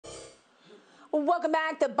Welcome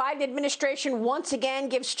back. The Biden administration once again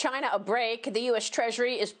gives China a break. The U.S.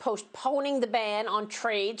 Treasury is postponing the ban on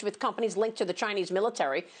trades with companies linked to the Chinese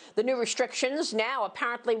military. The new restrictions now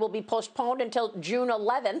apparently will be postponed until June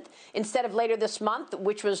 11th instead of later this month,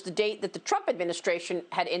 which was the date that the Trump administration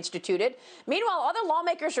had instituted. Meanwhile, other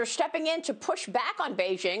lawmakers are stepping in to push back on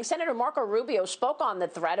Beijing. Senator Marco Rubio spoke on the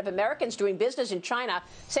threat of Americans doing business in China,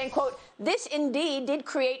 saying, quote, "This indeed did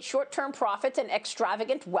create short-term profits and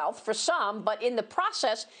extravagant wealth for some, but in the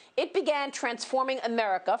process, it began transforming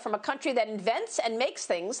America from a country that invents and makes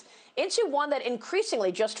things into one that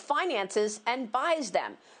increasingly just finances and buys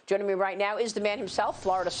them." Joining me right now is the man himself,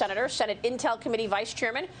 Florida Senator, Senate Intel Committee Vice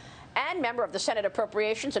Chairman, and member of the Senate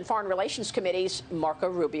Appropriations and Foreign Relations Committees, Marco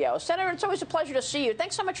Rubio. Senator, it's always a pleasure to see you.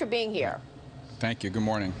 Thanks so much for being here. Thank you. Good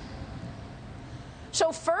morning.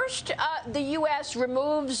 So first, the U.S.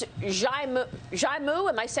 removes Xiaomi,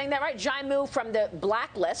 am I saying that right? Xiaomi from the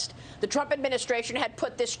blacklist. The Trump administration had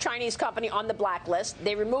put this Chinese company on the blacklist.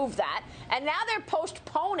 They removed that. And now they're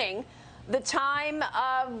postponing the time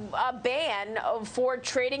of a ban for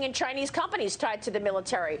trading in Chinese companies tied to the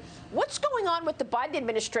military. What's going on with the Biden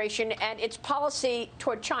administration and its policy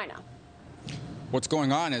toward China? What's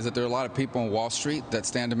going on is that there are a lot of people on Wall Street that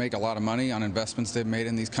stand to make a lot of money on investments they've made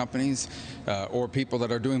in these companies, or people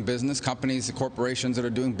that are doing business, companies, corporations that are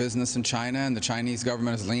doing business in China, and the Chinese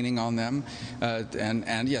government is leaning on them. And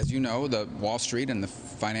as you know, the Wall Street and the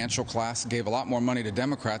financial class gave a lot more money to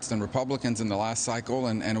Democrats than Republicans in the last cycle,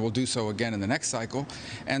 and will do so again in the next cycle.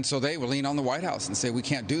 And so they will lean on the White House and say, we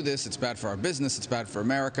can't do this. It's bad for our business. It's bad for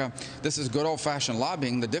America. This is good old-fashioned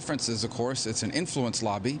lobbying. The difference is, of course, it's an influence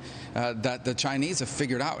lobby that the Chinese have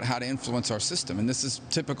figured out how to influence our system. And this is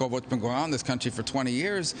typical of what's been going on in this country for 20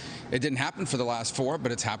 years. It didn't happen for the last 4,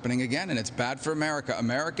 but it's happening again, and it's bad for America.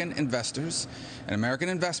 American investors and American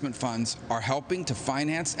investment funds are helping to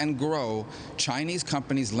finance and grow Chinese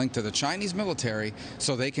companies linked to the Chinese military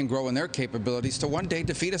so they can grow in their capabilities to one day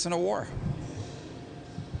defeat us in a war.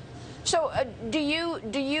 So do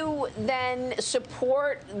you then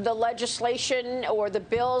support the legislation or the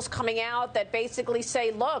bills coming out that basically say,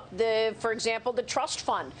 look, for example, the trust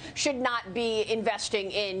fund should not be investing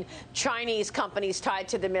in Chinese companies tied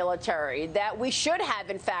to the military, that we should have,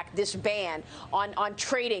 in fact, this ban on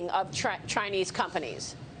trading of Chinese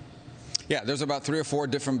companies? Yeah, there's about 3 or 4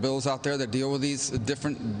 different bills out there that deal with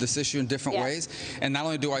this issue in different ways. And not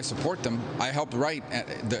only do I support them, I helped write.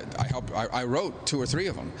 I wrote 2 or 3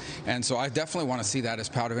 of them, and so I definitely want to see that as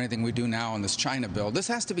part of anything we do now in this China bill. This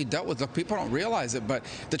has to be dealt with. Look, people don't realize it, but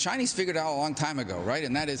the Chinese figured it out a long time ago, right?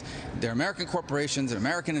 And that is, they're American corporations and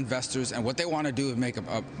American investors, and what they want to do is make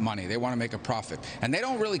money. They want to make a profit, and they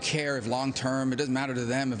don't really care if long term. It doesn't matter to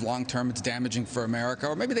them if long term it's damaging for America,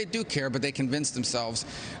 or maybe they do care, but they convince themselves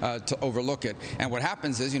to overlook it. And what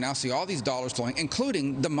happens is you now see all these dollars flowing,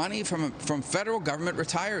 including the money from federal government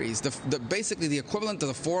retirees. Basically the equivalent to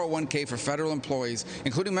the 401k for federal employees,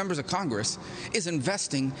 including members of Congress, is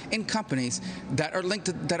investing in companies that are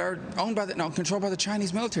linked that are owned by controlled by the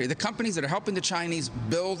Chinese military. The companies that are helping the Chinese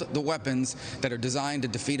build the weapons that are designed to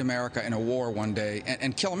defeat America in a war one day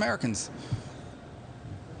and kill Americans.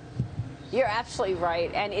 You're absolutely right,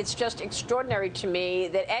 and it's just extraordinary to me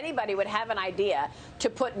that anybody would have an idea to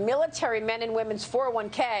put military men and women's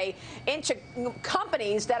 401k into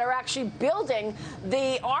companies that are actually building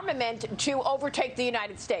the armament to overtake the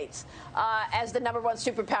United States as the #1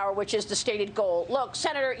 superpower, which is the stated goal. Look,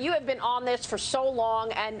 Senator, you have been on this for so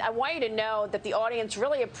long, and I want you to know that the audience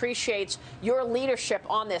really appreciates your leadership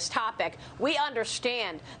on this topic. We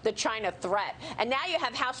understand the China threat, and now you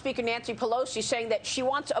have House Speaker Nancy Pelosi saying that she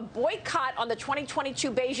wants a boycott on the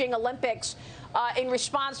 2022 Beijing Olympics in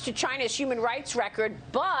response to China's human rights record,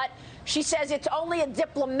 but she says it's only a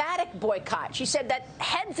diplomatic boycott. She said that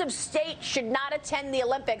heads of state should not attend the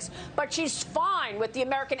Olympics, but she's fine with the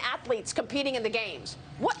American athletes competing in the games.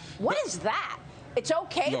 What is that? It's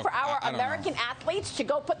okay for our American athletes to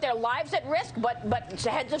go put their lives at risk, but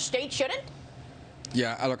heads of state shouldn't?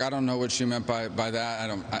 Yeah, look, I don't know what she meant by that.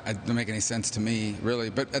 It doesn't make any sense to me, really.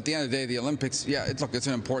 But at the end of the day, the Olympics, yeah, it's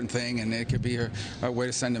an important thing, and it could be a way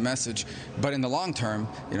to send a message. But in the long term,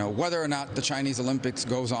 whether or not the Chinese Olympics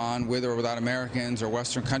goes on with or without Americans or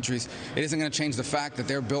Western countries, it isn't going to change the fact that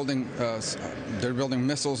they're building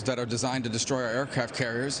missiles that are designed to destroy our aircraft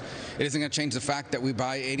carriers. It isn't going to change the fact that we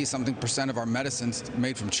buy 80-something% of our medicines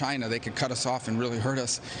made from China. They could cut us off and really hurt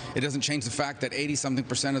us. It doesn't change the fact that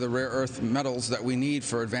 80-something% of the rare earth metals that we need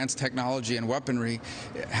for advanced technology and weaponry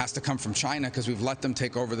has to come from China because we've let them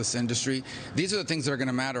take over this industry. These are the things that are going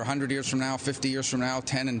to matter 100 years from now, 50 years from now,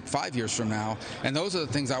 10 and 5 years from now. And those are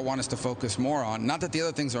the things I want us to focus more on. Not that the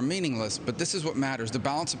other things are meaningless, but this is what matters. The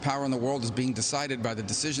balance of power in the world is being decided by the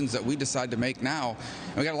decisions that we decide to make now.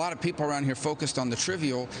 And we got a lot of people around here focused on the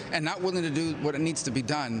trivial and not willing to do what it needs to be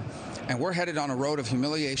done. And we're headed on a road of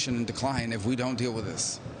humiliation and decline if we don't deal with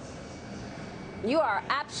this. You are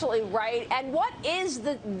absolutely right. And what is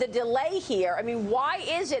the delay here? I mean, why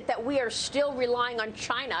is it that we are still relying on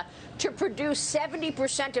China to produce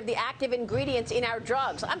 70% of the active ingredients in our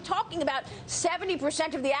drugs? I'm talking about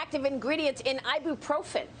 70% of the active ingredients in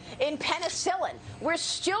ibuprofen, in penicillin. We're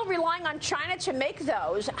still relying on China to make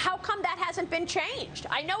those. How come that hasn't been changed?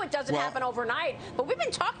 I know it doesn't happen overnight, but we've been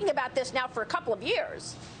talking about this now for a couple of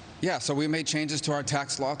years. Yeah, so we made changes to our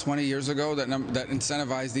tax law 20 years ago that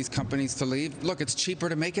incentivized these companies to leave. Look, it's cheaper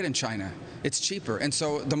to make it in China. It's cheaper. And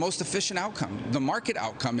so the most efficient outcome, the market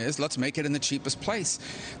outcome is let's make it in the cheapest place.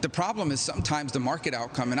 The problem is sometimes the market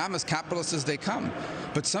outcome, and I'm as capitalist as they come,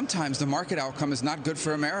 but sometimes the market outcome is not good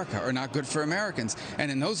for America or not good for Americans.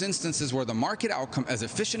 And in those instances where the market outcome, as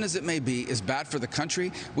efficient as it may be, is bad for the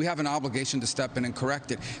country, we have an obligation to step in and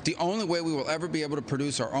correct it. The only way we will ever be able to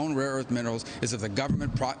produce our own rare earth minerals is if the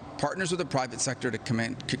government partners with the private sector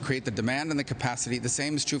to create the demand and the capacity. The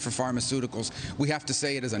same is true for pharmaceuticals. We have to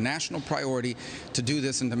say it is a national priority to do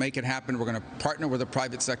this and to make it happen. We're going to partner with the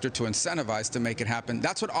private sector to incentivize to make it happen.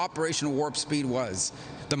 That's what Operation Warp Speed was.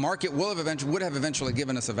 The market would have eventually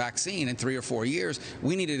given us a vaccine in 3 or 4 years.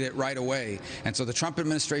 We needed it right away. And so the Trump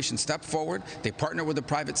administration stepped forward. They partnered with the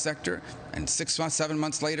private sector. And 6 months, 7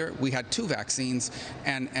 months later, we had 2 vaccines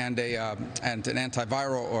and an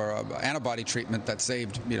antiviral or antibody treatment that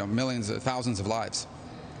saved, millions, thousands of lives.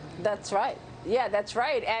 That's right. Yeah, that's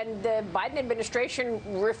right. And the Biden administration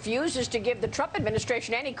refuses to give the Trump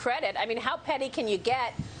administration any credit. I mean, how petty can you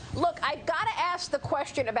get? Look, I've got to ask the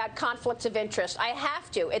question about conflicts of interest. I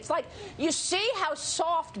have to. It's like, you see how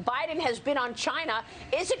soft Biden has been on China.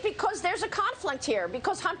 Is it because there's a conflict here?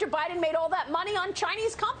 Because Hunter Biden made all that money on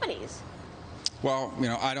Chinese companies? Well,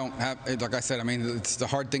 I don't have, like I said, I mean, it's the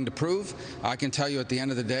hard thing to prove. I can tell you at the end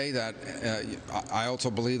of the day that I also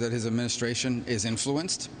believe that his administration is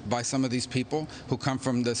influenced by some of these people who come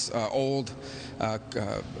from this old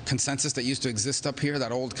consensus that used to exist up here,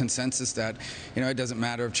 that old consensus that, it doesn't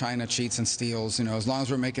matter if China cheats and steals, as long as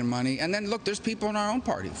we're making money. And then, look, there's people in our own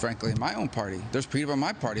party, frankly, in my own party. There's people in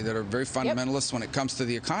my party that are very fundamentalists when it comes to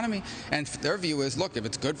the economy. And their view is, look, if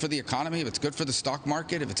it's good for the economy, if it's good for the stock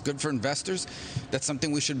market, if it's good for investors, that's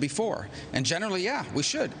something we should be for. And generally, yeah, we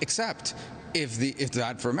should, except if it's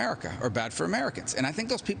bad for America or bad for Americans. And I think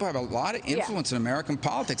those people have a lot of influence in American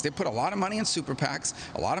politics. They put a lot of money in super PACs,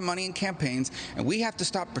 a lot of money in campaigns, and we have to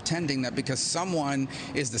stop pretending that because someone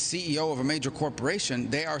is the CEO of a major corporation,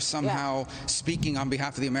 they are somehow speaking on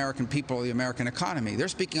behalf of the American people or the American economy. They're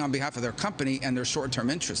speaking on behalf of their company and their short-term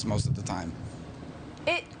interests most of the time.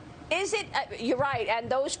 You're right, and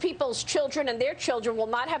those people's children and their children will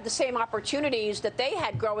not have the same opportunities that they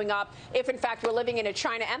had growing up if, in fact, we're living in a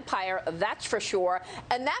China empire, that's for sure.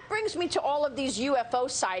 And that brings me to all of these UFO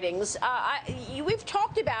sightings. We've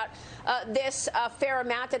talked about this a fair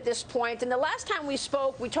amount at this point, and the last time we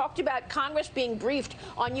spoke, we talked about Congress being briefed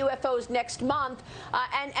on UFOs next month,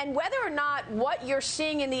 and whether or not what you're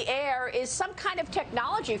seeing in the air is some kind of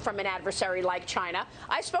technology from an adversary like China.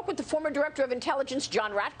 I spoke with the former Director of Intelligence,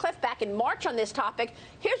 John Ratcliffe, back in March on this topic.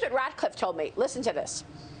 Here's what Ratcliffe told me. Listen to this.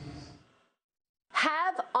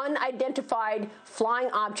 Have unidentified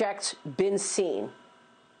flying objects been seen?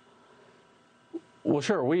 Well,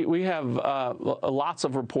 sure. We have lots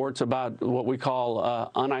of reports about what we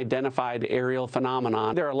call unidentified aerial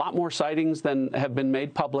phenomenon. There are a lot more sightings than have been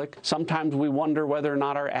made public. Sometimes we wonder whether or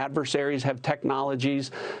not our adversaries have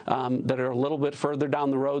technologies that are a little bit further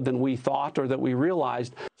down the road than we thought or that we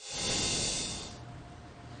realized.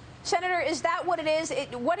 Senator, is that what it is?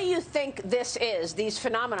 What do you think this is, these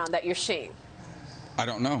phenomenon that you're seeing? I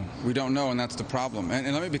don't know. We don't know, and that's the problem.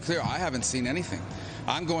 And let me be clear, I haven't seen anything.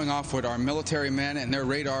 I'm going off what our military men and their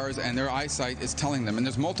radars and their eyesight is telling them. And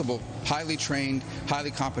there's multiple highly trained,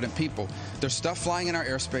 highly competent people. There's stuff flying in our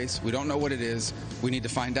airspace. We don't know what it is. We need to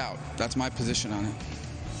find out. That's my position on it.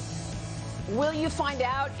 Will you find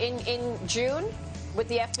out in June with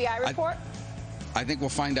the FBI report? I think we'll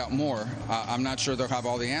find out more. I'm not sure they'll have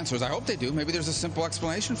all the answers. I hope they do. Maybe there's a simple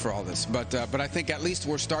explanation for all this. But I think at least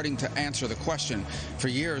we're starting to answer the question. For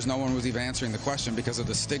years, no one was even answering the question because of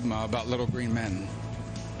the stigma about little green men.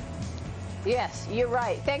 Yes, you're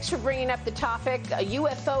right. Thanks for bringing up the topic.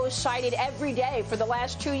 UFOs sighted every day for the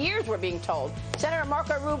last 2 years, we're being told. Senator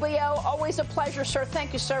Marco Rubio, always a pleasure, sir.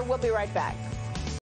 Thank you, sir. We'll be right back.